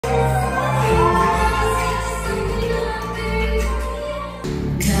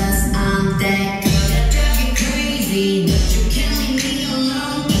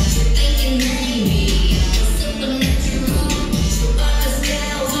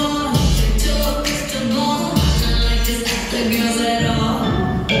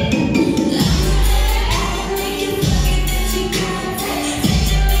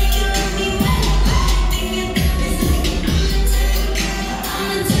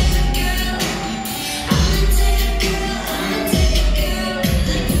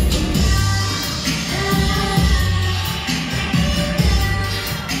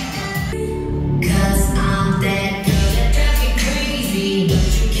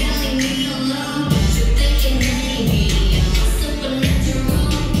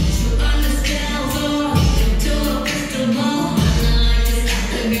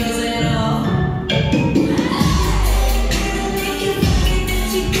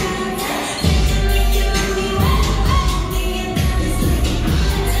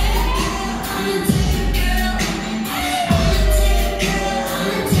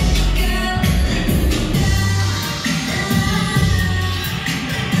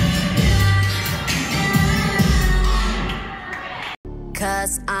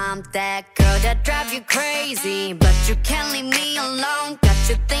Cause I'm that girl that drive you crazy, but you can't leave me alone. Got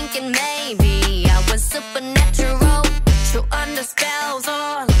you thinking maybe I was supernatural, put you under spells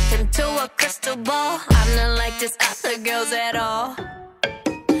or look into a crystal ball. I'm not like these other girls at all.